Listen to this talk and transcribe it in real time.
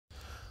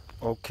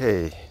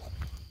Okay,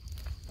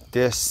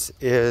 this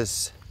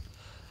is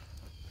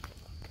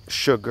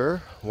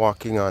Sugar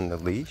walking on the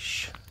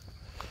leash.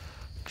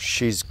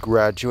 She's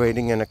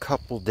graduating in a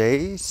couple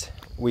days.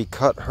 We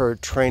cut her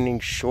training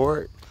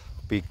short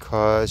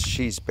because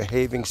she's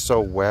behaving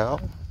so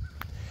well.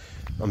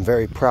 I'm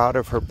very proud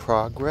of her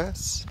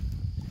progress.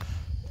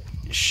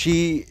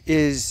 She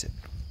is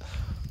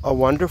a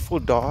wonderful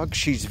dog.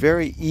 She's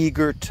very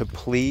eager to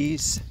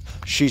please.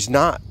 She's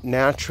not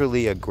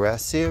naturally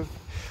aggressive,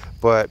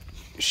 but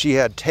she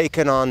had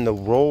taken on the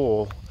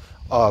role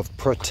of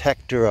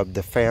protector of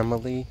the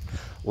family,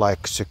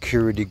 like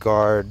security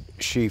guard.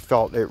 She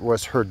felt it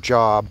was her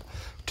job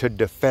to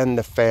defend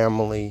the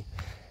family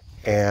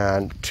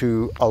and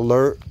to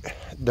alert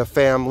the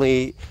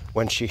family.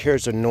 When she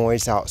hears a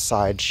noise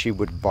outside, she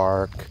would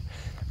bark.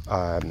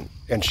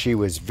 And she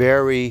was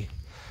very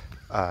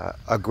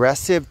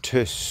aggressive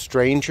to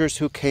strangers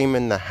who came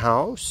in the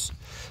house.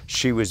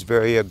 She was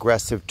very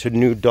aggressive to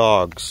new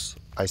dogs.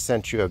 I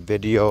sent you a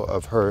video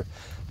of her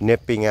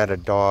nipping at a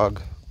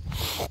dog.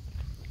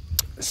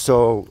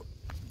 So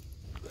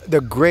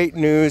the great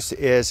news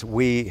is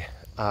we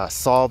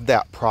solved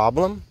that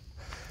problem.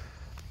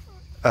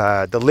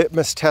 The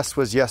litmus test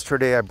was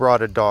yesterday. I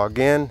brought a dog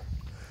in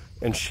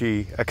and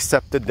she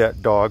accepted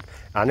that dog.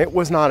 And it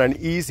was not an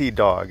easy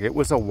dog. It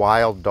was a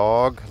wild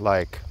dog,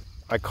 like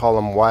I call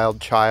them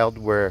wild child,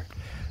 where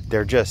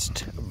they're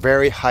just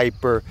very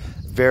hyper,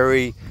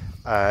 very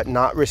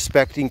not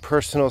respecting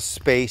personal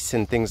space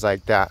and things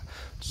like that.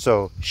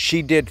 So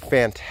she did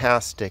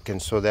fantastic,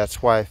 and so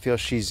that's why I feel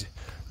she's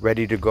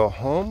ready to go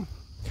home.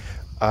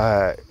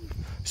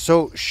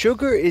 So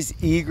Sugar is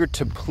eager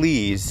to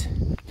please,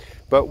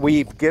 but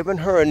we've given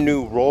her a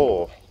new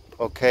role,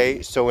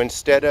 okay? So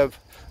instead of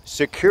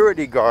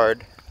security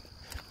guard,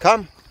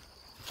 come,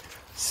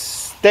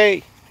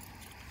 stay,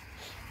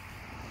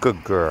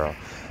 good girl.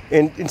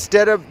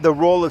 Instead of the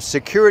role of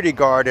security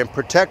guard and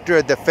protector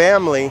of the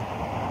family,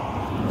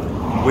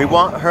 we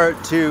want her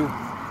to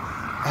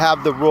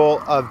have the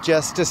role of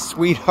just a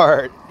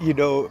sweetheart, you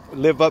know,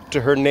 live up to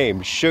her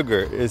name. Sugar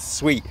is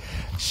sweet.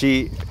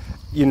 She,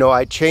 you know,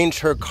 I changed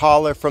her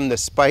collar from the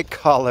spike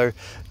collar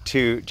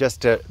to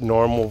just a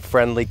normal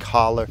friendly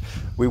collar.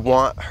 We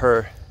want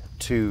her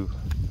to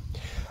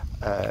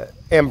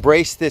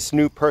embrace this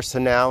new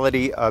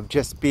personality of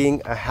just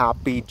being a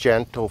happy,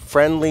 gentle,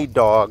 friendly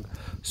dog,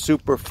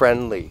 super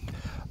friendly,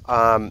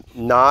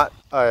 not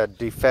a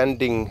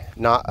defender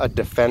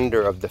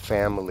of the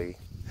family.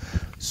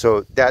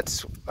 So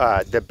that's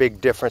the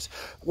big difference.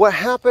 What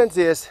happens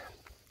is,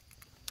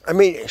 I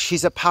mean,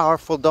 she's a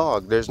powerful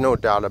dog. There's no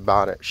doubt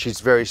about it.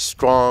 She's very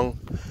strong,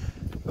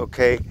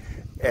 okay?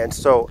 And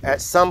so at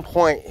some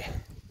point,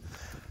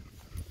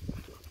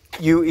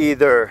 you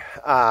either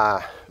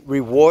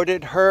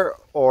rewarded her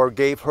or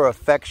gave her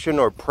affection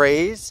or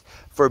praise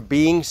for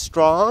being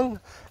strong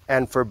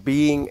and for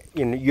being,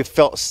 you know, you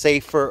felt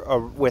safer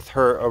with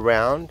her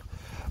around.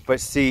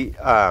 But see,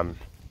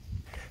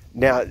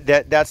 now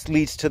that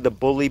leads to the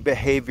bully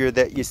behavior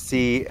that you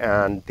see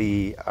and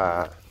the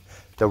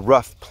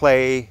rough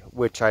play,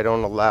 which I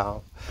don't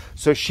allow.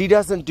 So she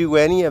doesn't do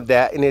any of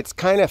that, and it's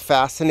kind of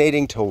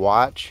fascinating to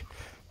watch,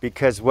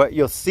 because what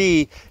you'll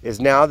see is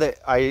now that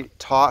I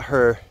taught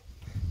her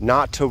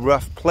not to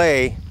rough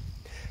play,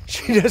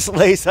 she just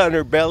lays on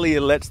her belly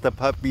and lets the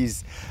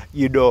puppies,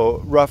 you know,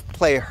 rough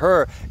play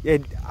her.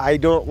 I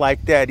don't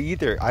like that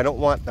either. I don't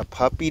want the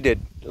puppy to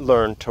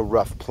learn to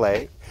rough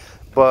play.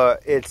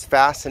 But it's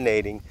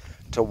fascinating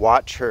to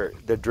watch her,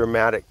 the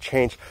dramatic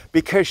change,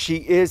 because she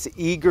is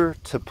eager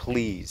to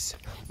please.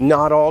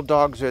 Not all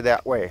dogs are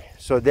that way.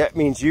 So that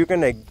means you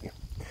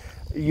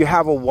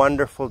have a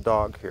wonderful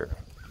dog here.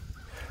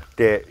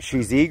 That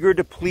she's eager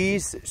to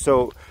please.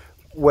 So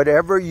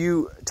whatever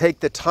you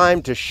take the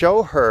time to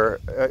show her,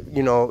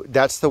 you know,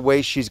 that's the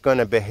way she's going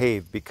to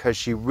behave, because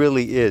she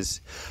really is.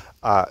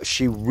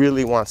 She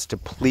really wants to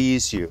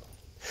please you.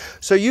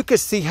 So you can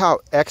see how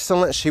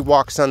excellent she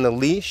walks on the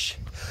leash,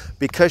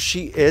 because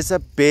she is a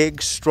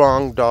big,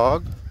 strong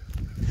dog.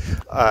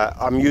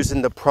 I'm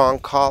using the prong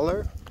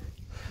collar.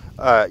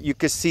 You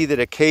can see that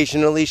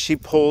occasionally she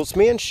pulls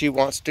me and she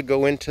wants to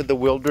go into the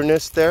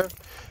wilderness there.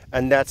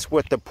 And that's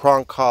what the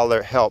prong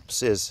collar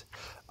helps, is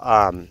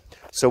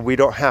so we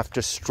don't have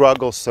to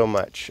struggle so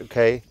much,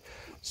 okay?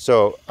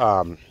 So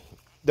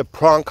the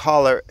prong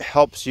collar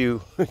helps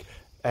you.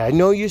 I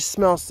know you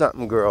smell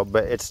something, girl,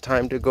 but it's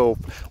time to go.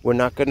 We're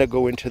not going to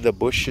go into the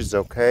bushes,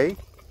 okay?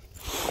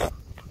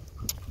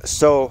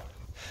 So,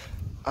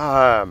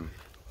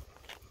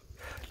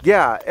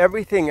 yeah,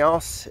 everything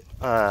else,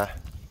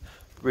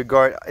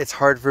 it's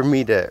hard for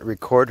me to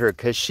record her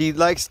because she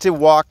likes to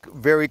walk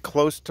very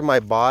close to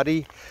my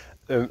body.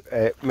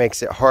 It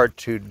makes it hard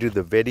to do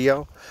the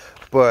video.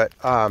 But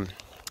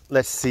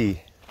let's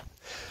see.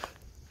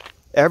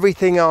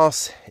 Everything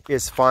else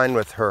is fine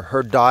with her.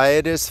 Her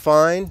diet is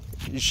fine.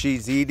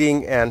 She's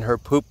eating and her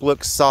poop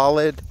looks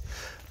solid.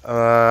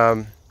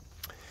 Her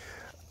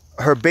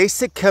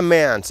basic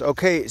commands.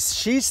 Okay,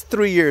 she's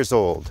 3 years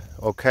old.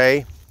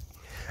 Okay,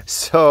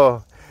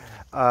 so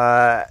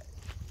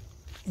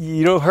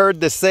You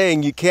heard the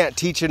saying, you can't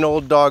teach an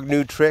old dog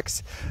new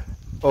tricks.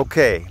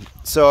 Okay,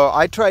 so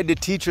I tried to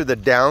teach her the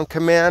down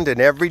command,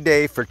 and every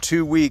day for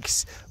 2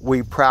 weeks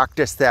we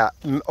practiced that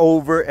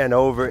over and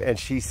over, and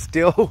she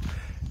still,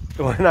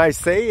 when I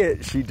say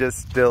it, she just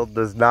still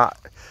does not,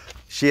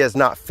 she has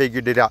not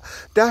figured it out.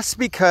 That's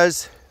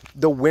because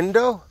the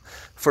window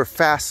for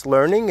fast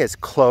learning is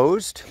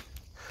closed.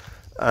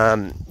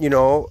 You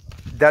know,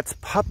 that's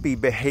puppy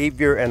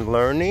behavior and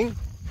learning,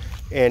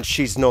 and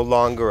she's no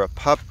longer a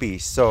puppy,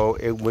 so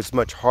it was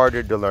much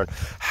harder to learn.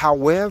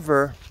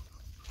 However,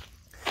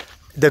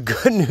 the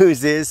good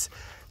news is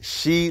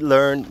she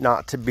learned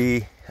not to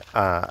be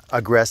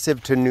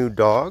aggressive to new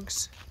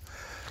dogs.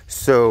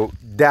 So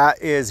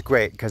that is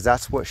great, because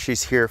that's what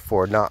she's here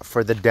for, not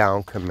for the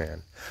down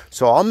command.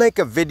 So I'll make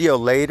a video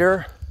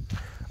later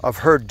of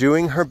her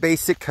doing her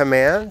basic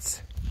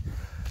commands.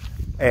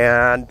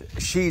 And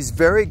she's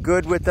very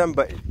good with them,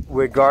 but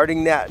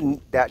regarding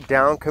that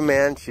down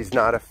command, she's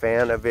not a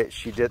fan of it.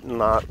 She did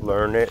not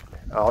learn it.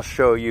 I'll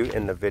show you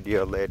in the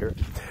video later.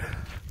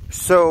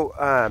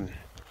 So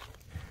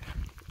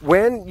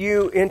when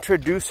you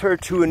introduce her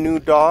to a new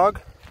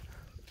dog,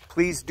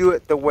 please do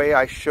it the way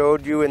I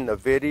showed you in the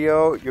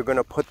video. You're going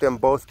to put them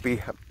both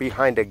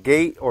behind a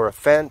gate or a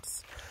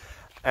fence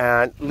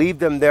and leave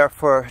them there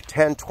for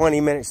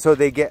 10-20 minutes so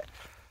they get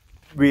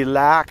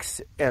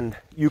relaxed and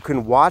you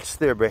can watch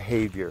their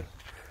behavior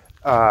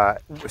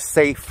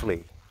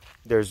safely.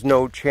 There's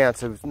no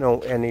chance of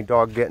any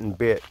dog getting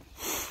bit.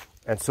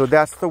 And so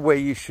that's the way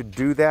you should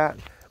do that.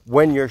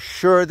 When you're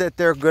sure that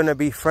they're going to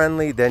be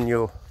friendly, then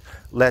you'll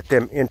let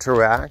them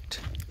interact.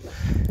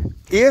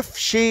 If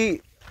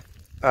she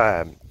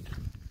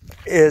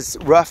is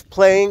rough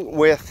playing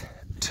with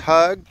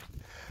Tug,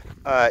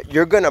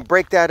 you're going to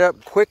break that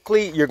up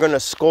quickly. You're going to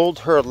scold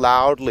her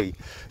loudly.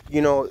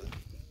 You know,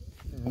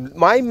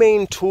 my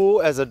main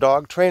tool as a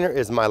dog trainer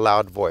is my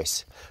loud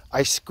voice.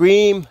 I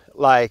scream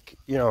like,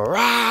 you know,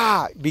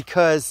 rah,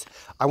 because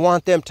I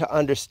want them to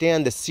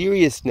understand the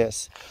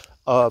seriousness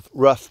of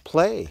rough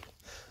play.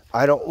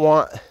 I don't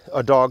want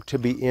a dog to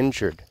be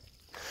injured.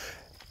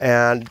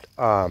 And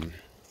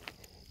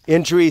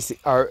injuries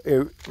are,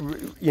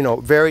 you know,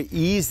 very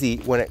easy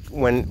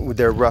when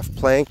they're rough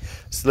playing.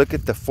 So look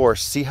at the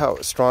force. See how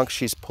strong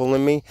she's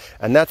pulling me?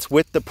 And that's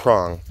with the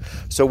prong.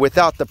 So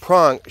without the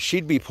prong,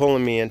 she'd be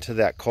pulling me into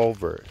that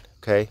culvert,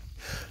 okay?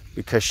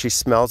 Because she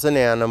smells an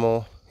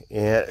animal.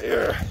 And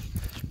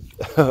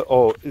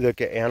oh,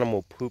 look at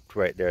animal pooped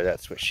right there.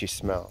 That's what she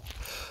smelled.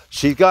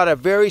 She's got a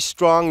very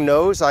strong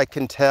nose, I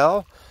can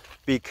tell,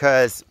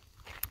 because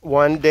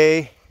one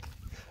day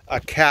a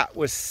cat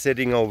was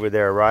sitting over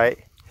there, right?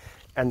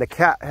 And the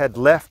cat had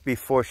left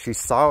before she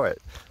saw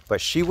it.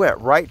 But she went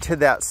right to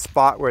that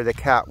spot where the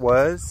cat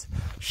was.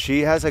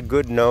 She has a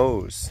good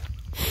nose.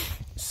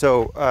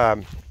 So,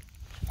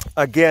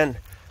 again,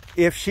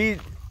 if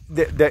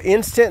the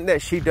instant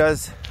that she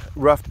does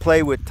rough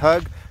play with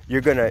Tug,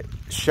 you're going to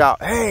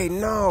shout, hey,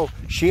 no.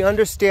 She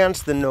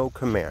understands the no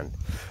command.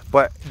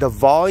 But the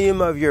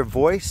volume of your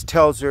voice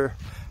tells her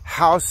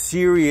how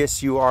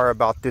serious you are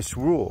about this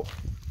rule.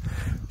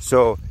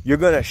 So you're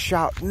going to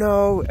shout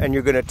no, and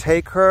you're going to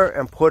take her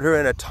and put her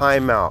in a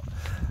timeout.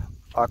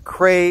 A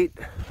crate,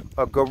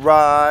 a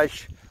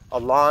garage, a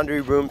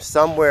laundry room,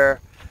 somewhere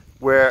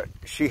where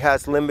she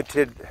has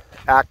limited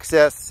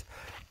access.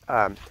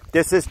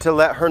 This is to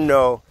let her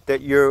know that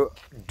you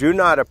do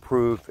not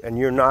approve and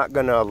you're not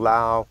going to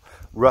allow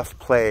rough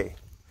play.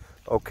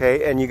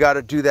 Okay? And you got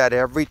to do that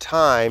every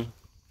time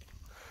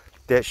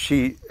that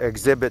she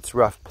exhibits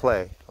rough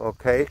play.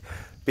 Okay?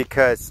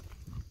 Because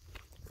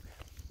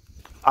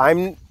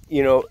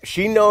you know,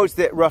 she knows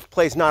that rough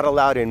play is not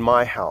allowed in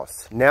my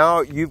house.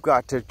 Now you've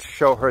got to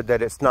show her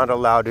that it's not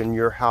allowed in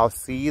your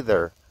house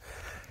either.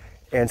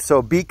 And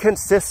so be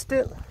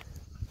consistent.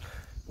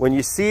 When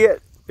you see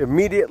it,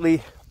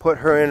 immediately put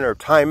her in her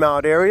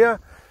timeout area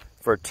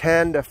for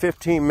 10 to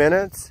 15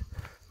 minutes.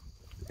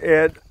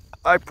 And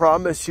I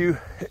promise you,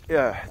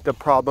 the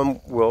problem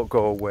will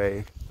go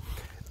away.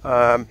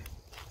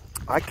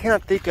 I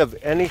can't think of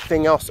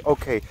anything else.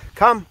 Okay,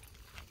 come.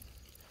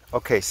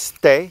 Okay,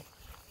 stay.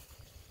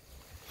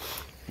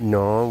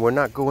 No, we're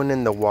not going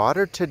in the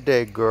water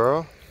today,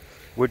 girl.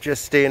 We're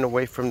just staying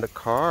away from the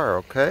car,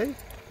 okay?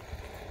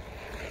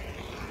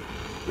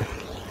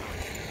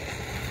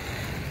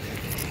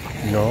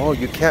 No,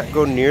 you can't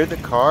go near the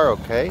car,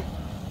 okay?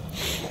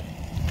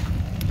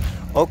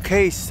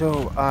 Okay,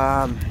 so,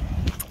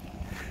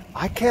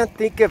 I can't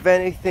think of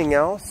anything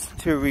else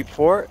to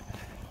report.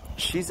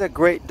 She's a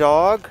great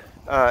dog.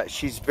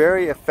 She's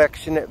very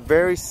affectionate,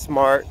 very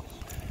smart.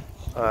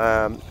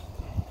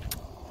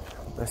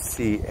 Let's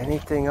see,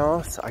 anything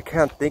else? I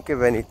can't think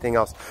of anything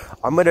else.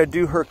 I'm going to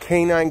do her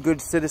canine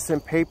good citizen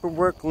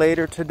paperwork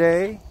later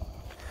today.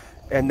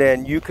 And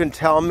then you can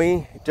tell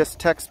me, just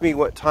text me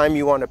what time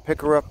you want to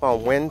pick her up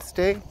on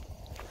Wednesday.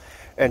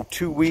 And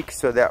 2 weeks,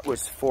 so that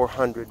was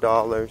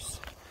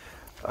 $400.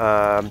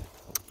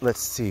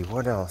 Let's see,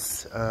 what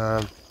else?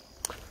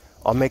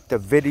 I'll make the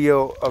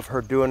video of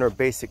her doing her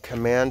basic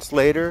commands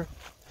later.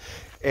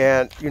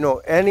 And, you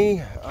know,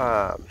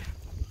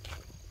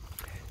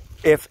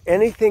 if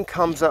anything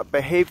comes up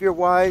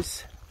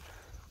behavior-wise,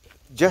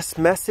 just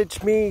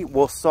message me.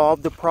 We'll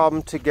solve the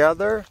problem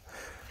together.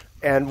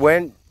 And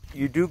when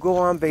you do go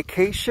on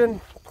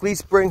vacation,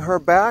 please bring her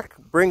back.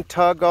 Bring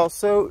Tug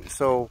also.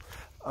 So,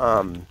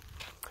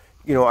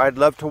 you know, I'd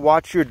love to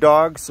watch your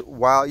dogs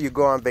while you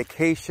go on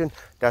vacation.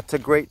 That's a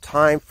great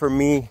time for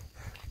me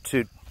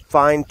to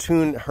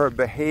fine-tune her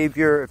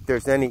behavior. If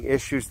there's any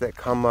issues that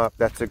come up,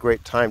 that's a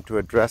great time to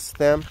address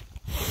them.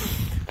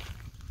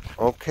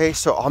 Okay,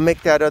 so I'll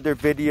make that other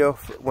video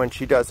when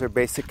she does her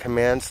basic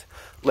commands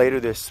later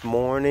this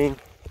morning.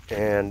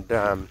 And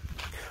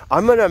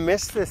I'm gonna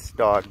miss this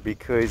dog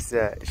because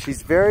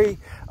she's very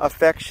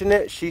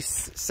affectionate. She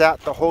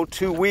sat the whole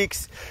 2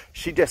 weeks.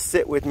 She just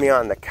sit with me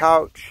on the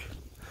couch.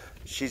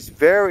 She's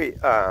very,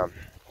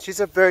 she's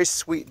a very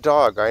sweet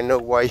dog. I know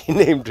why you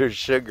named her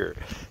Sugar,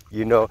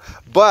 you know.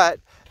 But,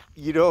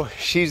 you know,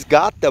 she's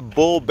got the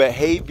bull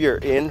behavior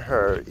in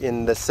her,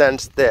 in the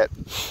sense that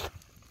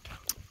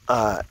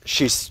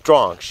she's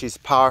strong, she's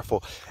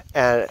powerful.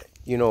 And,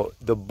 you know,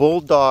 the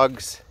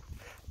bulldogs,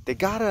 they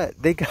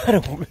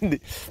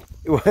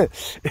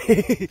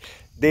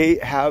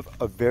have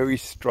a very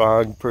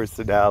strong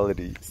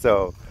personality.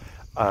 So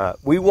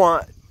we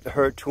want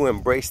her to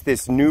embrace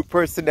this new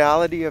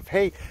personality of,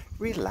 hey,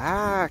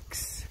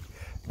 relax,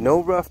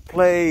 no rough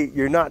play,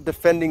 you're not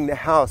defending the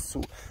house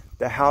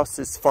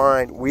is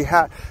fine.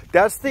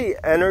 That's the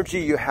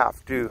energy you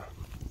have to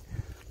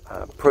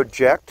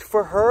project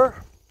for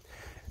her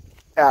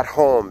at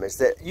home, is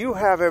that you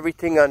have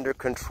everything under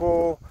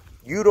control.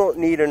 You don't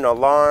need an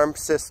alarm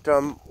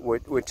system,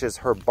 which is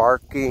her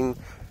barking.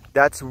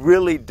 That's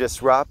really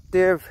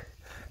disruptive.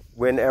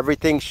 When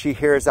everything she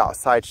hears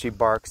outside she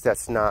barks,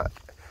 that's not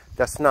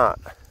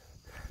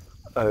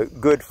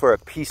good for a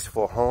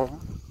peaceful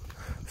home.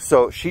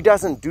 So she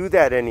doesn't do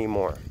that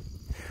anymore.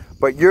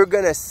 But you're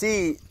gonna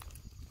see,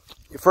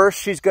 first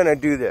she's gonna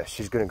do this.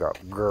 She's gonna go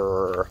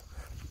grrr.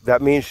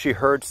 That means she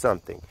heard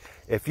something.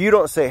 If you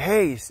don't say,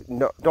 hey,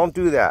 no, don't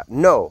do that.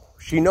 No.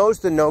 She knows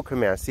the no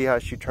command. See how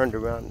she turned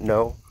around?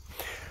 No.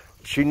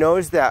 She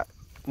knows that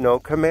no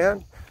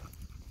command,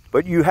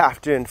 but you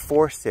have to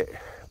enforce it.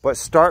 But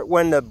start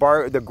when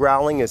the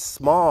growling is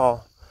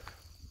small,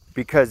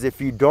 because if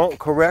you don't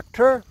correct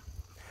her,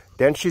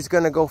 then she's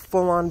going to go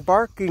full on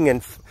barking.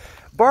 And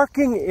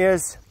barking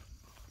is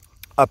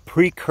a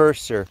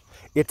precursor.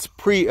 It's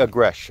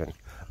pre-aggression.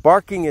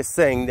 Barking is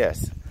saying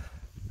this: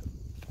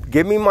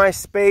 give me my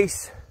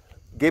space,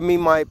 give me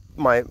my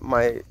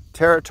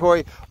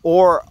territory,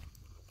 or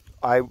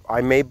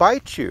I may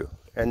bite you.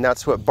 And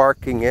that's what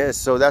barking is.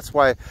 So that's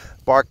why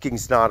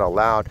barking's not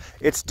allowed.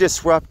 It's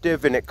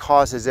disruptive and it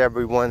causes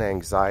everyone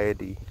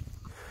anxiety.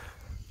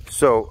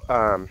 So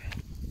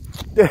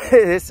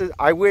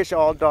I wish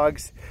all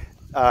dogs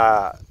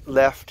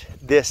left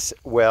this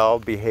well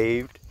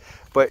behaved,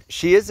 but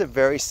she is a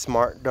very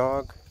smart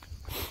dog.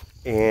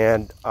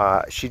 And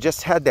she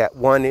just had that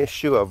one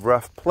issue of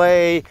rough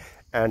play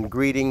and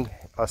greeting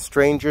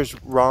strangers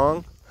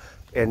wrong.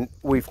 And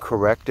we've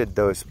corrected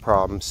those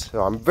problems.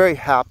 So I'm very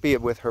happy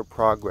with her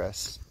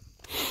progress.